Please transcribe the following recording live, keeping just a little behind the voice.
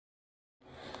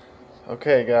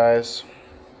Okay guys,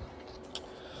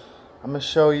 I'm going to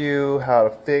show you how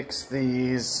to fix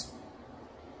these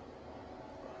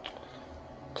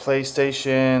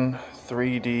PlayStation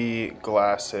 3D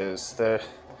glasses.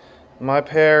 My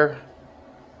pair,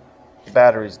 the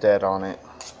battery's dead on it,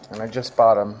 and I just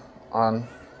bought them on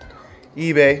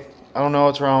eBay. I don't know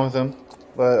what's wrong with them,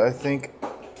 but I think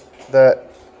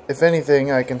that if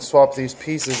anything I can swap these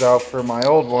pieces out for my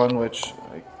old one, which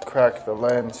I cracked the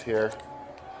lens here.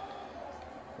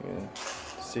 You can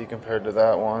see compared to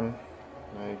that one,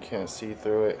 you can't see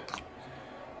through it.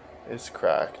 It's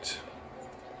cracked.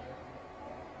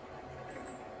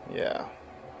 Yeah.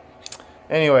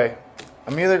 Anyway,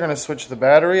 I'm either going to switch the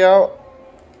battery out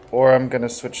or I'm going to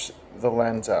switch the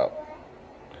lens out.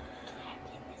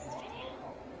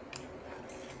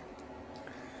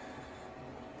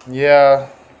 Yeah.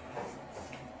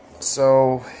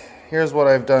 So here's what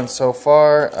I've done so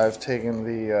far. I've taken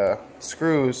the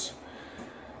screws.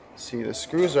 See, the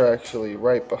screws are actually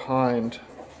right behind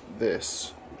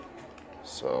this.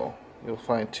 So you'll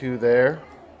find two there,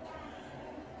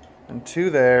 and two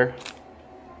there,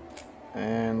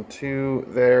 and two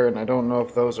there, and I don't know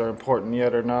if those are important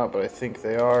yet or not, but I think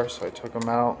they are, so I took them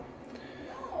out.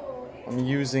 I'm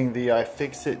using the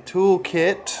iFixit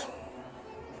toolkit,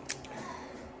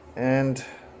 and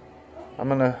I'm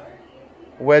gonna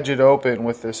wedge it open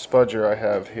with this spudger I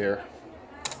have here.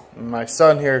 And my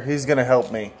son here, he's gonna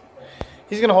help me.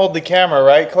 He's gonna hold the camera,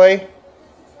 right, Clay?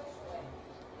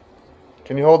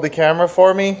 Can you hold the camera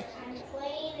for me? I'm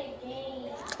playing a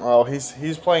game. Oh,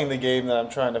 he's playing the game that I'm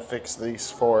trying to fix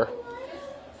these for.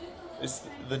 It's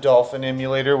the Dolphin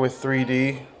emulator with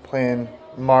 3D, playing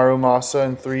Maru Masa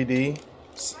in 3D.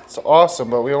 It's awesome,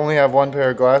 but we only have one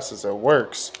pair of glasses that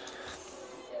works.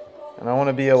 And I want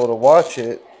to be able to watch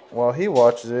it while he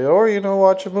watches it, or, you know,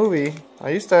 watch a movie. I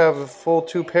used to have a full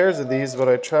 2 pairs of these, but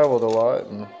I traveled a lot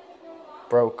and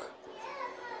broke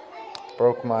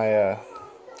my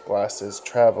glasses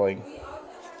traveling.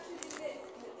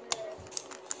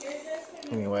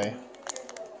 Anyway,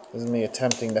 this is me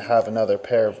attempting to have another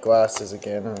pair of glasses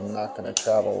again, and I'm not going to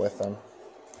travel with them.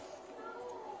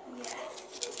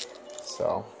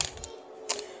 So,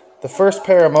 the first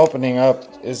pair I'm opening up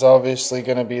is obviously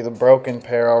going to be the broken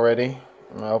pair already.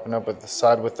 I'm going to open up with the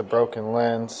side with the broken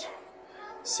lens.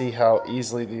 See how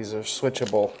easily these are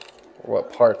switchable, or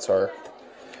what parts are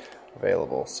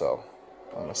available. So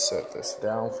I'm going to set this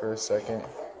down for a second.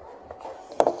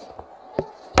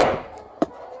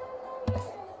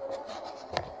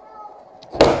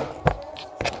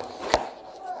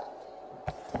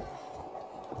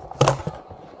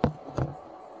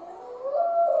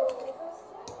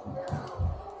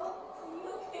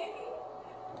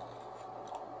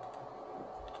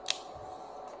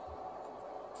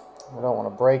 I don't want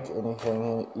to break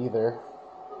anything either.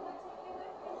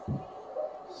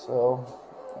 So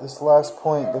this last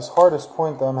point, this hardest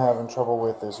point that I'm having trouble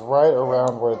with is right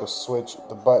around where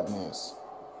the button is.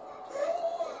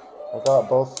 I got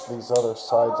both these other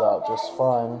sides out just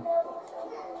fine.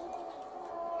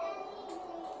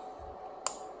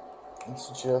 It's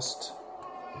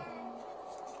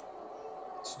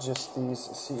just these.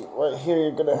 See, right here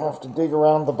you're gonna have to dig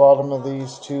around the bottom of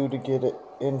these two to get it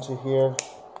into here.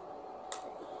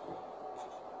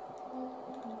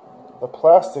 The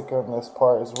plastic on this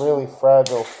part is really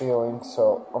fragile feeling,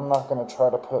 so I'm not going to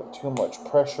try to put too much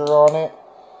pressure on it.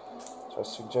 So I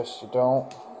suggest you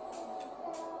don't.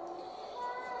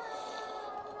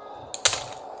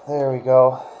 There we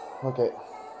go. Look it.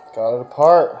 Got it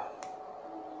apart.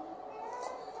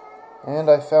 And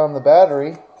I found the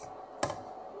battery.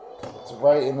 It's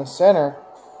right in the center.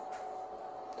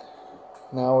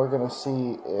 Now we're going to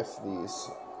see if these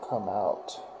come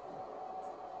out.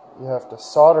 You have to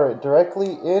solder it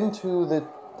directly into the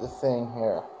thing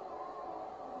here.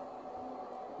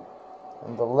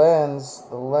 And the lens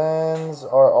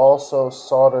are also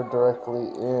soldered directly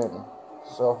in.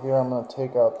 So here I'm going to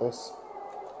take out this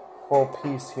whole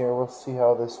piece here. We'll see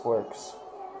how this works.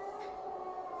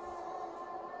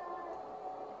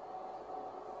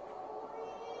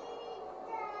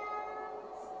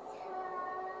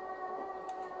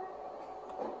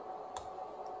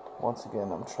 Once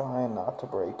again, I'm trying not to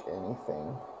break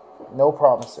anything. No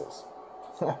promises.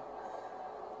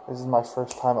 This is my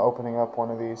first time opening up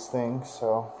one of these things,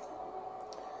 so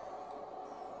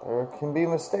there can be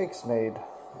mistakes made.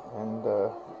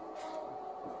 And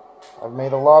I've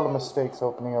made a lot of mistakes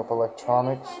opening up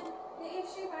electronics.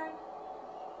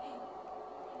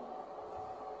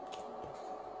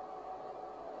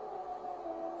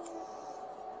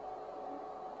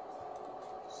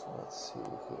 So let's see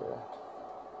here.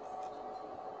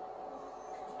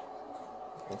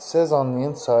 It says on the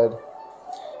inside,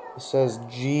 it says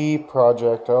G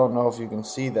project. I don't know if you can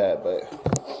see that, but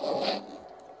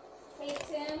Hey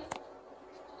Tim,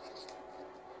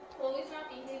 Chloe's not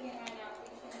behaving right now.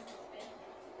 Please change the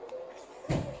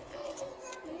spin.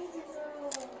 Baby girl,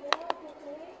 get up,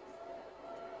 okay?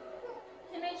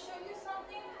 Can I show you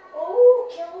something? Oh,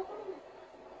 Calvin.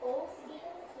 Oh, see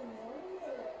that's the morning.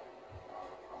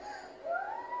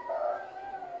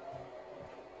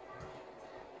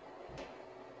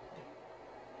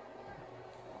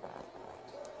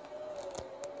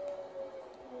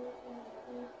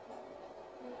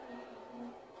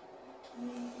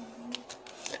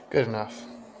 good enough.